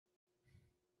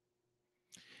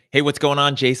Hey, what's going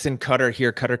on? Jason Cutter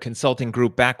here, Cutter Consulting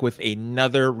Group, back with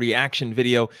another reaction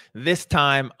video. This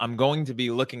time, I'm going to be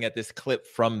looking at this clip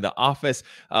from The Office.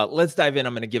 Let's dive in.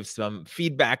 I'm going to give some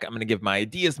feedback. I'm going to give my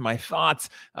ideas, my thoughts,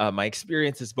 my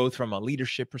experiences, both from a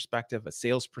leadership perspective, a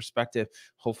sales perspective,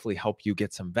 hopefully help you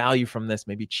get some value from this,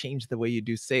 maybe change the way you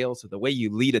do sales or the way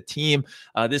you lead a team.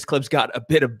 This clip's got a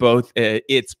bit of both.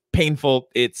 It's painful.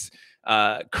 It's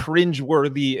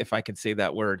cringe-worthy, if I can say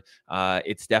that word.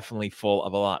 It's definitely full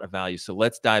of a lot of value. So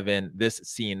let's dive in. This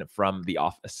scene from The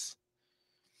Office.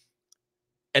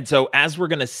 And so as we're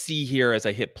going to see here, as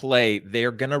I hit play,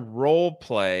 they're going to role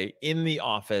play in the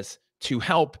office to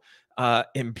help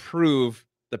improve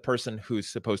the person who's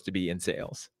supposed to be in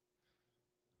sales.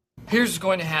 Here's what's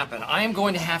going to happen. I am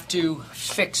going to have to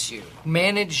fix you,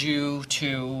 manage you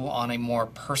on a more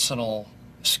personal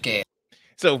scale.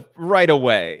 So right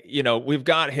away, we've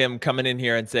got him coming in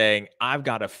here and saying, I've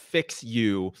got to fix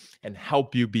you and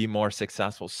help you be more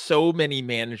successful. So many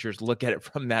managers look at it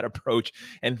from that approach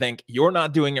and think, you're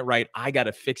not doing it right. I got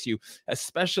to fix you,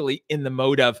 especially in the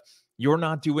mode of, you're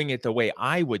not doing it the way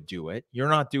I would do it. You're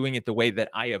not doing it the way that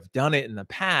I have done it in the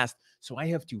past. So I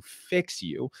have to fix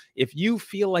you. If you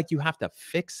feel like you have to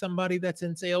fix somebody that's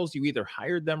in sales, you either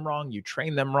hired them wrong, you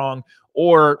trained them wrong,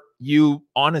 or you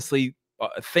honestly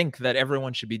think that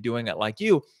everyone should be doing it like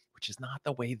you, which is not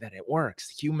the way that it works.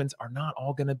 Humans are not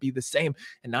all going to be the same,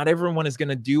 and not everyone is going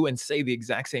to do and say the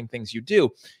exact same things you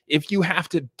do. If you have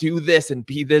to do this and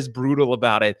be this brutal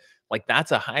about it, like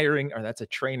that's a hiring or that's a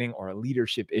training or a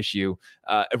leadership issue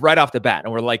right off the bat.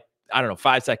 And we're like, I don't know,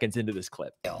 5 seconds into this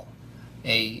clip.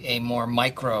 A more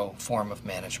micro form of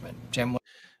management. Jim?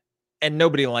 And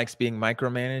nobody likes being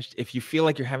micromanaged. If you feel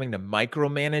like you're having to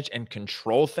micromanage and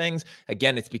control things,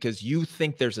 again, it's because you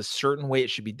think there's a certain way it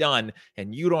should be done,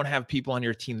 and you don't have people on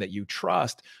your team that you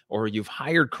trust, or you've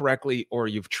hired correctly, or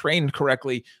you've trained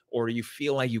correctly, or you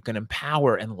feel like you can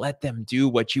empower and let them do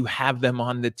what you have them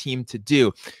on the team to do.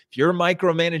 If you're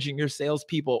micromanaging your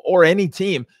salespeople or any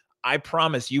team, I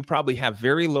promise you probably have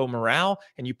very low morale,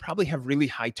 and you probably have really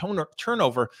high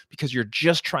turnover because you're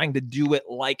just trying to do it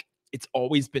like it's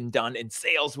always been done in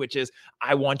sales, which is,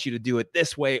 I want you to do it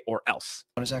this way or else.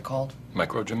 What is that called?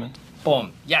 Micromanagement.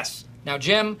 Boom. Yes. Now,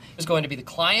 Jim is going to be the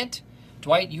client.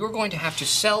 Dwight, you're going to have to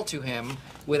sell to him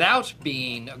without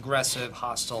being aggressive,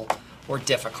 hostile, or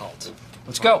difficult.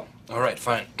 Let's go. All right,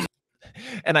 fine.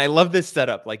 And I love this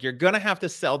setup. Like, you're going to have to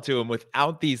sell to him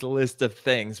without these list of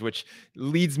things, which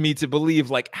leads me to believe,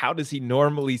 like, how does he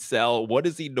normally sell? What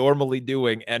is he normally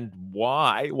doing? And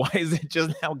why? Why is it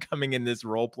just now coming in this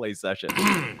role play session?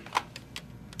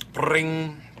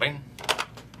 Ring, ring.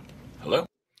 Hello?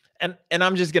 And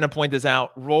I'm just going to point this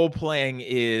out. Role playing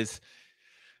is,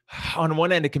 on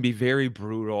one end, it can be very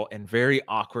brutal and very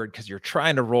awkward because you're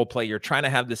trying to role play. You're trying to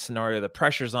have this scenario. The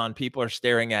pressure's on. People are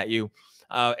staring at you.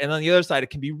 And on the other side, it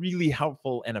can be really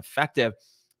helpful and effective.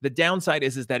 The downside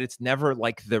is that it's never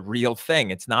like the real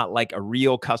thing. It's not like a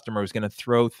real customer who's going to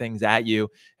throw things at you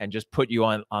and just put you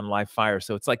on live fire.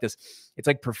 So it's like this, it's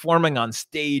like performing on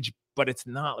stage, but it's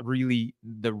not really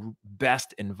the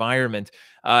best environment.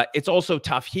 It's also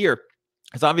tough here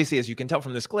because obviously, as you can tell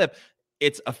from this clip,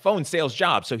 it's a phone sales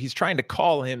job. So he's trying to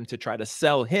call him to try to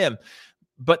sell him,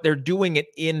 but they're doing it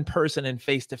in person and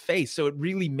face to face. So it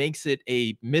really makes it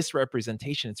a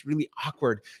misrepresentation. It's really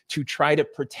awkward to try to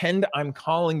pretend I'm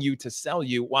calling you to sell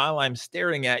you while I'm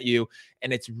staring at you.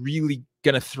 And it's really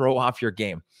going to throw off your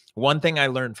game. One thing I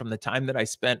learned from the time that I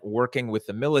spent working with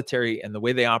the military and the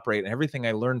way they operate and everything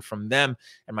I learned from them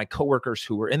and my coworkers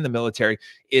who were in the military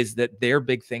is that their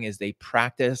big thing is they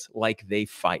practice like they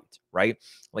fight, right?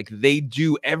 Like they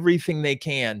do everything they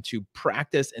can to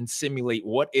practice and simulate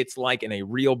what it's like in a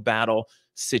real battle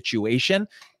situation,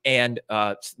 and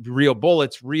real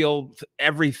bullets, real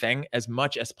everything as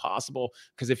much as possible.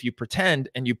 Because if you pretend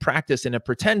and you practice in a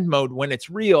pretend mode when it's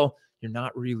real, you're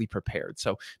not really prepared.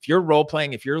 So if you're role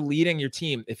playing, if you're leading your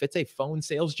team, if it's a phone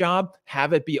sales job,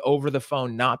 have it be over the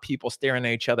phone, not people staring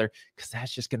at each other, because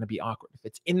that's just going to be awkward. If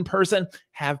it's in person,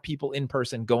 have people in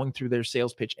person going through their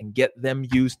sales pitch and get them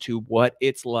used to what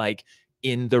it's like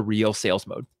in the real sales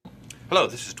mode. Hello,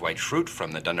 this is Dwight Schrute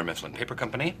from the Dunder Mifflin Paper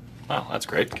Company. Wow, that's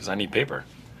great, because I need paper.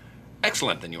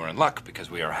 Excellent, then you are in luck, because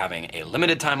we are having a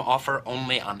limited time offer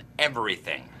only on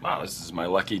everything. Wow, this is my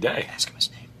lucky day. Ask him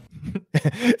his name.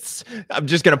 I'm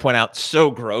just going to point out, so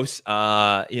gross,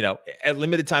 a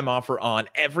limited time offer on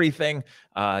everything.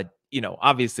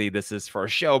 Obviously this is for a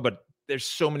show, but there's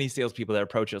so many salespeople that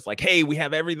approach us like, hey, we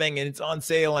have everything and it's on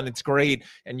sale and it's great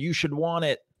and you should want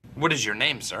it. What is your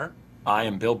name, sir? I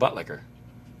am Bill Buttlicker.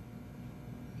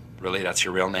 Really, that's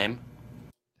your real name?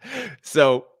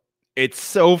 So It's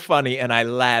so funny, and I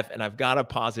laugh, and I've got to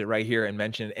pause it right here and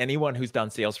mention anyone who's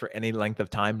done sales for any length of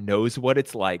time knows what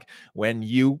it's like when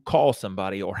you call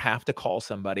somebody or have to call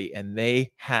somebody and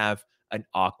they have an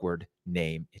awkward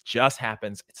name. It just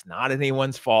happens. It's not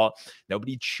anyone's fault.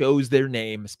 Nobody chose their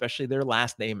name, especially their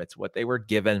last name. It's what they were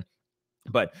given.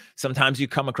 But sometimes you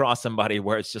come across somebody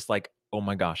where it's just like, oh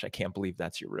my gosh, I can't believe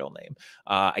that's your real name.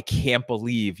 I can't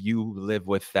believe you live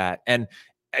with that. And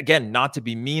again, not to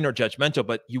be mean or judgmental,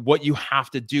 but what you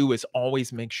have to do is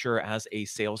always make sure as a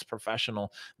sales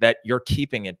professional that you're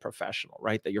keeping it professional,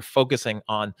 right? That you're focusing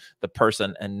on the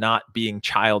person and not being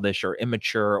childish or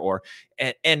immature or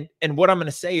and what I'm going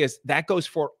to say is that goes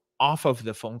for off of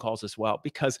the phone calls as well,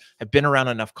 because I've been around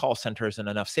enough call centers and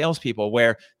enough salespeople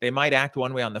where they might act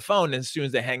one way on the phone, and as soon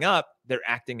as they hang up, they're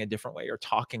acting a different way or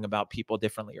talking about people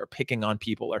differently or picking on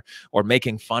people or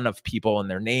making fun of people and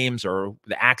their names or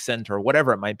the accent or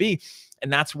whatever it might be.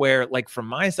 And that's where, like, from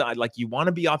my side, like, you want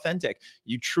to be authentic.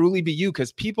 You truly be you,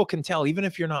 because people can tell, even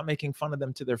if you're not making fun of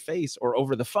them to their face or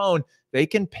over the phone, they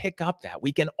can pick up that.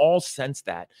 We can all sense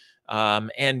that.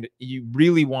 And you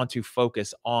really want to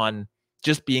focus on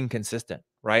just being consistent,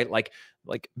 right? Like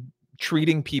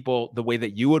treating people the way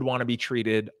that you would want to be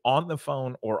treated on the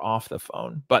phone or off the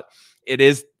phone. But it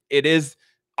is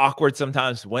awkward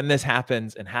sometimes when this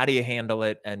happens, and how do you handle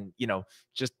it? And,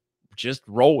 just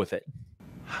roll with it.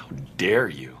 How dare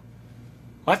you?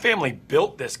 My family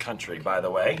built this country, by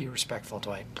the way. Be respectful,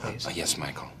 Dwight, please. Yes,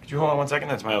 Michael. Could you hold on 1 second?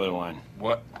 That's my other line.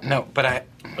 What? No, but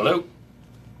Hello?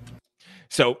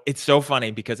 So it's so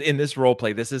funny because in this role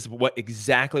play, this is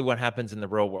exactly what happens in the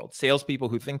real world. Salespeople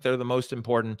who think they're the most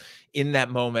important in that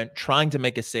moment, trying to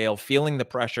make a sale, feeling the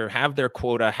pressure, have their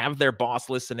quota, have their boss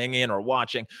listening in or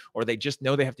watching, or they just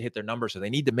know they have to hit their numbers, so they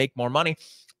need to make more money.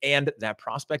 And that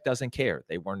prospect doesn't care.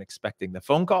 They weren't expecting the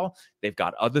phone call. They've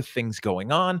got other things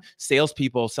going on.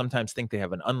 Salespeople sometimes think they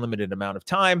have an unlimited amount of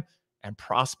time, and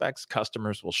prospects,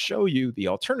 customers will show you the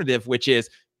alternative, which is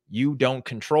you don't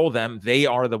control them. They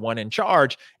are the one in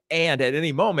charge. And at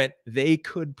any moment, they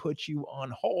could put you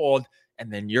on hold, and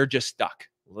then you're just stuck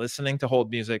listening to hold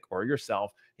music or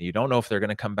yourself. And you don't know if they're going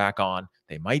to come back on.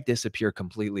 They might disappear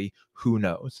completely. Who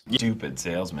knows? Stupid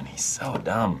salesman. He's so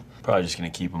dumb. Probably just going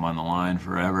to keep him on the line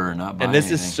forever and not buy And this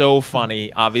anything. is so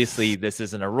funny. Obviously, this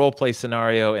isn't a role play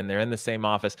scenario, and they're in the same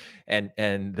office. And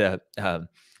the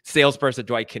salesperson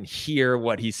Dwight can hear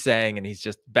what he's saying, and he's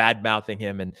just bad mouthing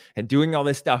him and doing all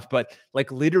this stuff. But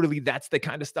like, literally, that's the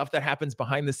kind of stuff that happens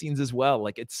behind the scenes as well.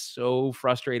 Like, it's so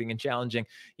frustrating and challenging.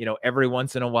 Every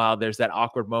once in a while, there's that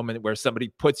awkward moment where somebody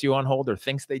puts you on hold or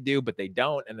thinks they do, but they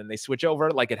don't. And then they switch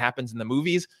over, like it happens in the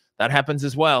movies. That happens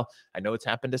as well. I know it's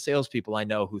happened to salespeople I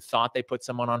know who thought they put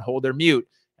someone on hold or mute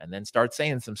and then start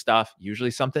saying some stuff,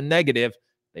 usually something negative.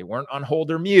 They weren't on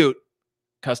hold or mute.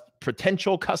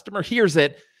 Potential customer hears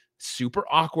it. Super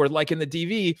awkward, like in the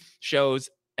TV shows,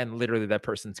 and literally that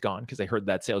person's gone because they heard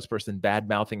that salesperson bad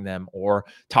mouthing them or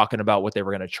talking about what they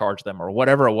were going to charge them or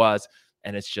whatever it was,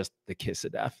 and it's just the kiss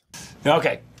of death.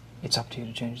 Okay. It's up to you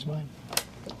to change his mind.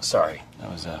 Sorry. That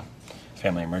was a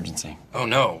family emergency. Oh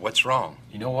no, what's wrong?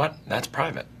 You know what? That's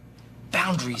private.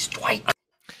 Boundaries, Dwight.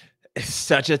 It's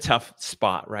such a tough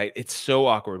spot, right? It's so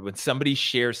awkward when somebody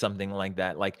shares something like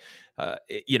that. Like,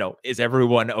 is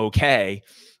everyone okay?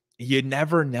 You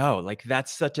never know. Like,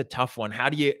 that's such a tough one. How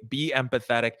do you be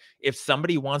empathetic if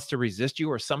somebody wants to resist you,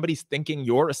 or somebody's thinking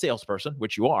you're a salesperson,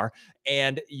 which you are,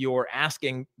 and you're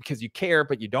asking because you care,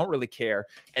 but you don't really care,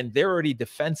 and they're already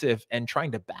defensive and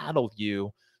trying to battle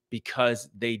you because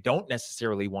they don't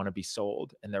necessarily want to be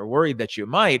sold, and they're worried that you're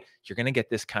going to get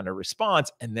this kind of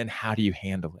response. And then how do you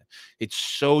handle it? It's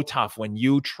so tough when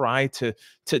you try to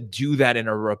do that in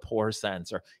a rapport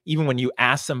sense, or even when you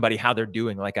ask somebody how they're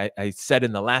doing. Like I said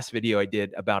in the last video I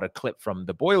did about a clip from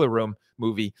the Boiler Room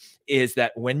movie, is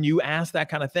that when you ask that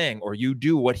kind of thing, or you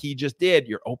do what he just did,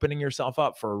 you're opening yourself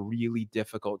up for a really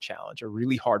difficult challenge, a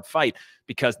really hard fight,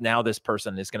 because now this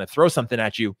person is going to throw something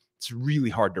at you it's really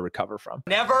hard to recover from.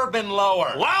 Never been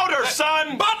lower. Louder,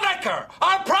 son! Bud Liquor!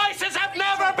 Our prices have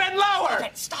never been lower!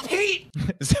 Stop it. Heat!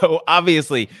 So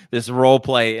obviously this role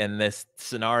play and this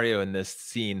scenario and this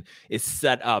scene is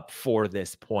set up for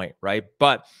this point, right?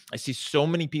 But I see so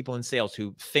many people in sales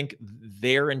who think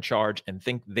they're in charge and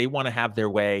think they want to have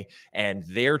their way, and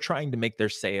they're trying to make their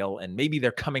sale, and maybe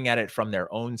they're coming at it from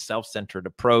their own self-centered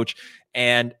approach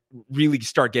and really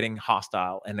start getting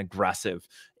hostile and aggressive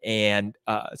and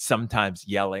sometimes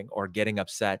yelling or getting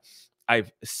upset.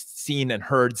 I've seen and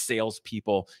heard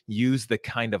salespeople use the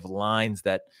kind of lines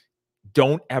that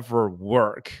don't ever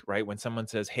work, right? When someone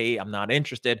says, hey, I'm not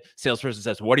interested, salesperson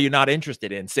says, what are you not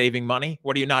interested in? Saving money?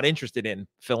 What are you not interested in?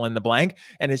 Fill in the blank.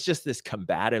 And it's just this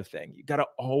combative thing. You got to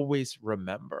always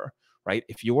remember, right?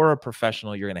 If you're a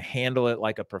professional, you're going to handle it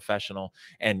like a professional,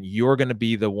 and you're going to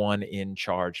be the one in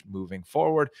charge moving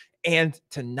forward, and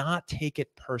to not take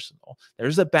it personal.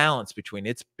 There's a balance between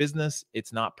it's business,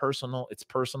 it's not personal, it's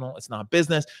personal, it's not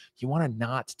business. You want to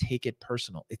not take it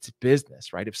personal. It's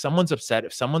business, right? If someone's upset,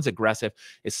 if someone's aggressive,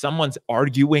 if someone's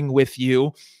arguing with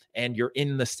you and you're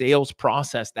in the sales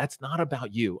process, that's not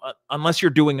about you, unless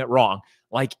you're doing it wrong.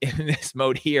 Like in this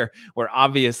mode here, where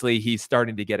obviously he's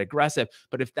starting to get aggressive.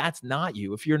 But if that's not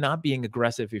you, if you're not being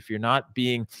aggressive, if you're not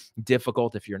being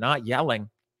difficult, if you're not yelling,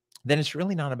 then it's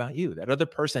really not about you. That other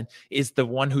person is the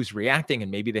one who's reacting,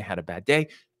 and maybe they had a bad day.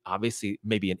 Obviously,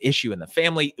 maybe an issue in the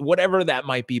family, whatever that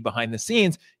might be behind the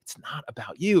scenes. It's not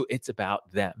about you. It's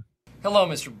about them. Hello,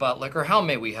 Mr. Buttlicker. How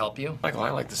may we help you? Michael,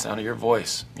 I like the sound of your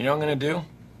voice. You know what I'm going to do?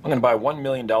 I'm going to buy $1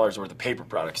 million worth of paper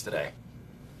products today.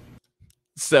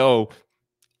 So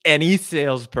any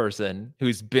salesperson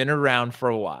who's been around for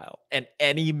a while and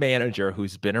any manager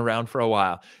who's been around for a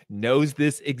while knows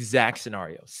this exact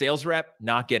scenario. Sales rep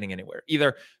not getting anywhere.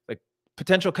 Either the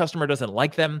potential customer doesn't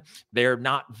like them, they're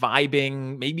not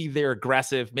vibing, maybe they're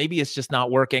aggressive, maybe it's just not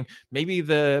working, maybe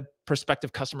the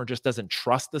prospective customer just doesn't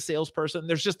trust the salesperson.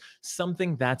 There's just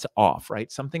something that's off,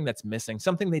 right? Something that's missing,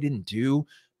 something they didn't do,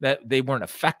 that they weren't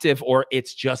effective, or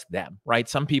it's just them, right?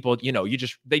 Some people,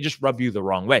 they just rub you the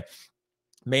wrong way.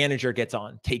 Manager gets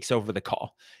on, takes over the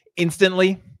call.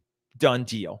 Instantly, done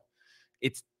deal.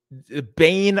 It's the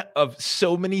bane of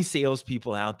so many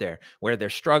salespeople out there where they're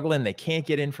struggling. They can't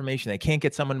get information. They can't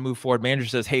get someone to move forward. Manager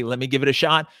says, hey, let me give it a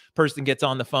shot. Person gets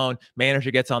on the phone. Manager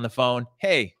gets on the phone.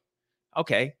 Hey,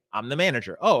 okay, I'm the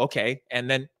manager. Oh, okay. And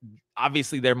then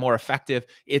obviously they're more effective.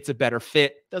 It's a better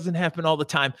fit. Doesn't happen all the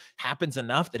time. Happens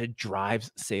enough that it drives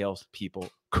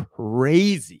salespeople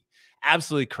crazy.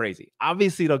 Absolutely crazy.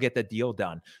 Obviously, they'll get the deal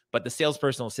done, but the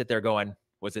salesperson will sit there going,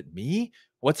 was it me?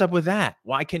 What's up with that?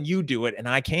 Why can you do it and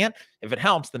I can't? If it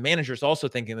helps, the manager's also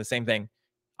thinking the same thing.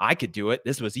 I could do it.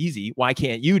 This was easy. Why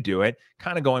can't you do it?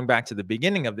 Kind of going back to the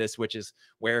beginning of this, which is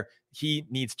where he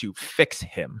needs to fix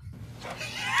him.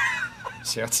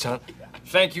 See how it's done?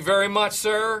 Thank you very much,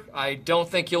 sir. I don't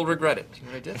think you'll regret it. You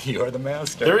know what I did? You're the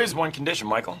master. There is one condition,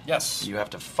 Michael. Yes. You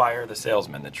have to fire the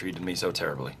salesman that treated me so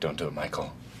terribly. Don't do it,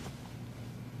 Michael.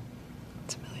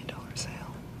 It's $1 million sale.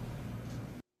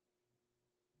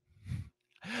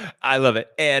 I love it.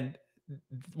 And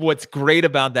what's great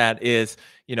about that is,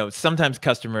 sometimes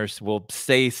customers will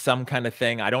say some kind of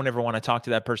thing. I don't ever want to talk to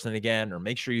that person again, or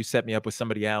make sure you set me up with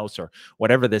somebody else, or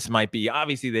whatever this might be.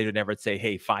 Obviously, they would never say,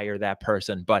 hey, fire that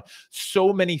person. But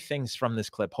so many things from this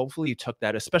clip. Hopefully you took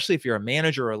that, especially if you're a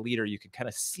manager or a leader, you can kind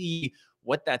of see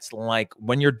what that's like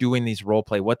when you're doing these role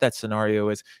play, what that scenario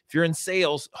is. If you're in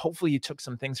sales, hopefully you took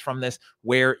some things from this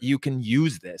where you can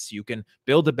use this. You can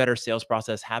build a better sales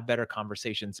process, have better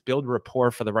conversations, build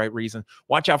rapport for the right reason.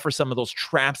 Watch out for some of those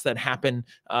traps that happen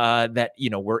that,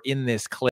 were in this clip.